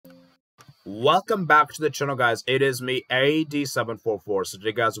Welcome back to the channel, guys. It is me, AD744. So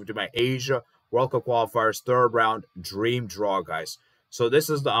today, guys, we'll do my Asia World Cup qualifiers third round dream draw, guys. So this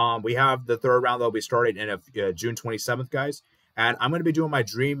is the we have the third round that will be starting in June 27th, guys, and I'm going to be doing my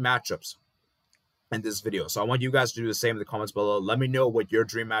dream matchups in this video. So I want you guys to do the same in the comments below. Let me know what your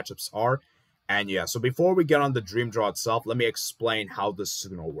dream matchups are. And yeah, so before we get on the dream draw itself, let me explain how this is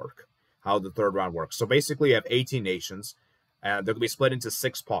going to work, how the third round works. So basically, you have 18 nations, and they're going to be split into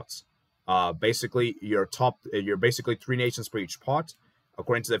 6 pots. Basically, you're basically 3 nations per each pot,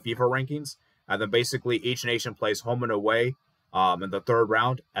 according to the FIFA rankings. And then basically, each nation plays home and away in the third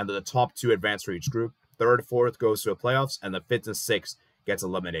round, and then the top 2 advance for each group. Third, fourth goes to the playoffs, and the 5th and 6th gets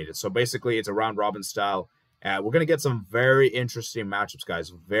eliminated. So basically, it's a round-robin style. And we're going to get some very interesting matchups,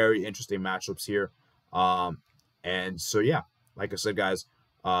 guys. Very interesting matchups here. And so, yeah, like I said, guys,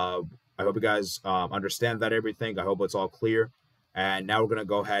 I hope you guys understand that everything. I hope it's all clear. And now we're going to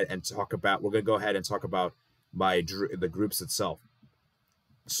go ahead and talk about, the groups itself.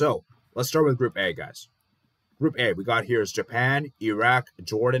 So let's start with Group A, guys. Group A, we got here is Japan, Iraq,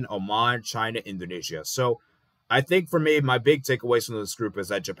 Jordan, Oman, China, Indonesia. So I think for me, my big takeaways from this group is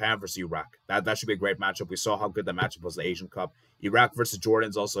that Japan versus Iraq. That should be a great matchup. We saw how good the matchup was in the Asian Cup. Iraq versus Jordan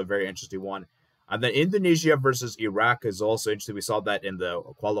is also a very interesting one. And then Indonesia versus Iraq is also interesting. We saw that in the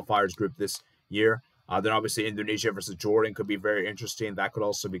qualifiers group this year. Then obviously Indonesia versus Jordan could be very interesting. That could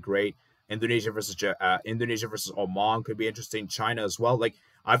also be great. Indonesia versus Oman could be interesting. China as well. Like,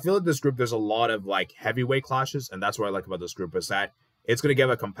 I feel like this group, there's a lot of like heavyweight clashes, and that's what I like about this group is that it's going to give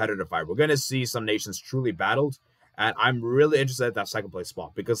a competitive fight. We're going to see some nations truly battled, and I'm really interested in that second place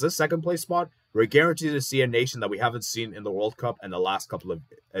spot because this second place spot, we're guaranteed to see a nation that we haven't seen in the World Cup in the last couple of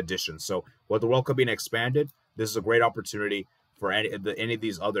editions. So with the World Cup being expanded, this is a great opportunity for any of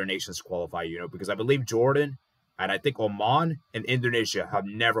these other nations to qualify, because I believe Jordan and I think Oman and Indonesia have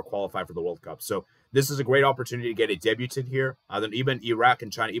never qualified for the World Cup. So this is a great opportunity to get a debutant here. Then even Iraq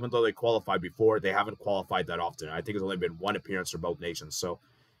and China, even though they qualified before, they haven't qualified that often. I think it's only been 1 appearance for both nations. So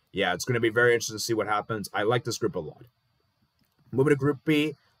yeah, it's going to be very interesting to see what happens. I like this group a lot. Moving to Group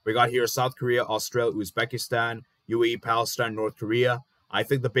B, we got here South Korea, Australia, Uzbekistan, UAE, Palestine, North Korea. I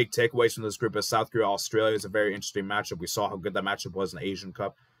think the big takeaways from this group is South Korea, Australia is a very interesting matchup. We saw how good that matchup was in the Asian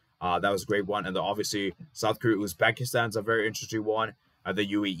Cup. That was a great one. And then obviously South Korea, Uzbekistan is a very interesting one. The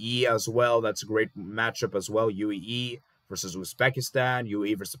UAE as well. That's a great matchup as well. UAE versus Uzbekistan,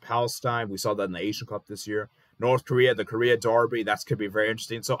 UAE versus Palestine. We saw that in the Asian Cup this year. North Korea, the Korea Derby. That could be very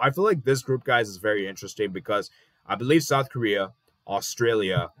interesting. So I feel like this group, guys, is very interesting because I believe South Korea,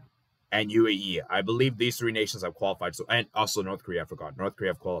 Australia, and UAE. I believe these 3 nations have qualified. So, and also North Korea, I forgot. North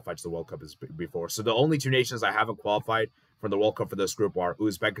Korea have qualified to the World Cup before. So the only 2 nations I haven't qualified for the World Cup for this group are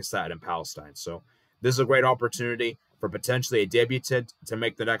Uzbekistan and Palestine. So this is a great opportunity for potentially a debutant to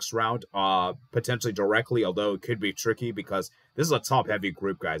make the next round, potentially directly, although it could be tricky because this is a top-heavy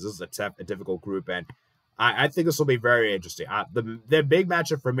group, guys. This is a difficult group, and I think this will be very interesting. The big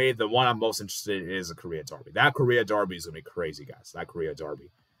matchup for me, the one I'm most interested in is the Korea Derby. That Korea Derby is going to be crazy, guys. That Korea Derby.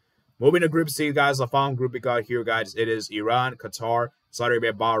 Moving to Group C, guys, the following group we got here, guys, it is Iran, Qatar, Saudi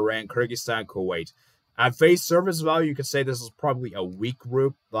Arabia, Bahrain, Kyrgyzstan, Kuwait. At face service value, you could say this is probably a weak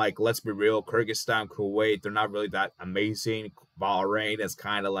group. Like, let's be real, Kyrgyzstan, Kuwait, they're not really that amazing. Bahrain is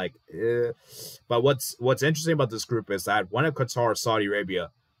kind of like, eh. But what's interesting about this group is that one of Qatar or Saudi Arabia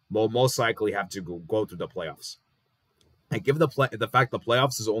will most likely have to go through the playoffs. And given the fact the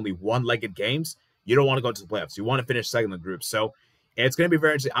playoffs is only one-legged games, you don't want to go to the playoffs. You want to finish second in the group. So it's going to be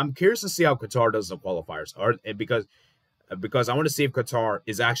very interesting. I'm curious to see how Qatar does in the qualifiers, because I want to see if Qatar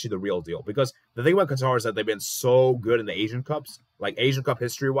is actually the real deal. Because the thing about Qatar is that they've been so good in the Asian Cups. Like, Asian Cup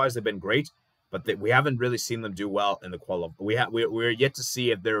history-wise, they've been great, but we haven't really seen them do well in the qualifiers. We're yet to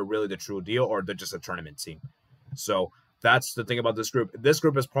see if they're really the true deal or they're just a tournament team. So that's the thing about this group. This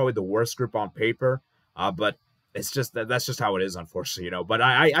group is probably the worst group on paper, but it's just that's just how it is, unfortunately. But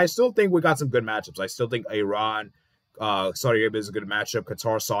I still think we got some good matchups. I still think Iran, Saudi Arabia is a good matchup.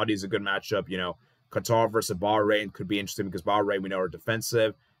 Qatar, Saudi is a good matchup. Qatar versus Bahrain could be interesting because Bahrain, we know, are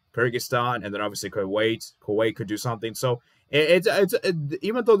defensive. Kyrgyzstan, and then obviously Kuwait. Kuwait could do something. So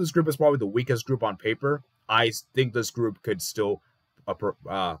even though this group is probably the weakest group on paper, I think this group could still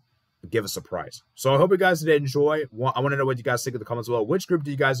give a surprise. So I hope you guys did enjoy. I want to know what you guys think in the comments below. Which group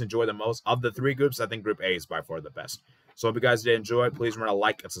do you guys enjoy the most? Of the 3 groups, I think Group A is by far the best. So I hope you guys did enjoy. Please remember to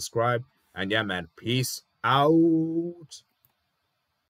like and subscribe. And yeah, man, peace out.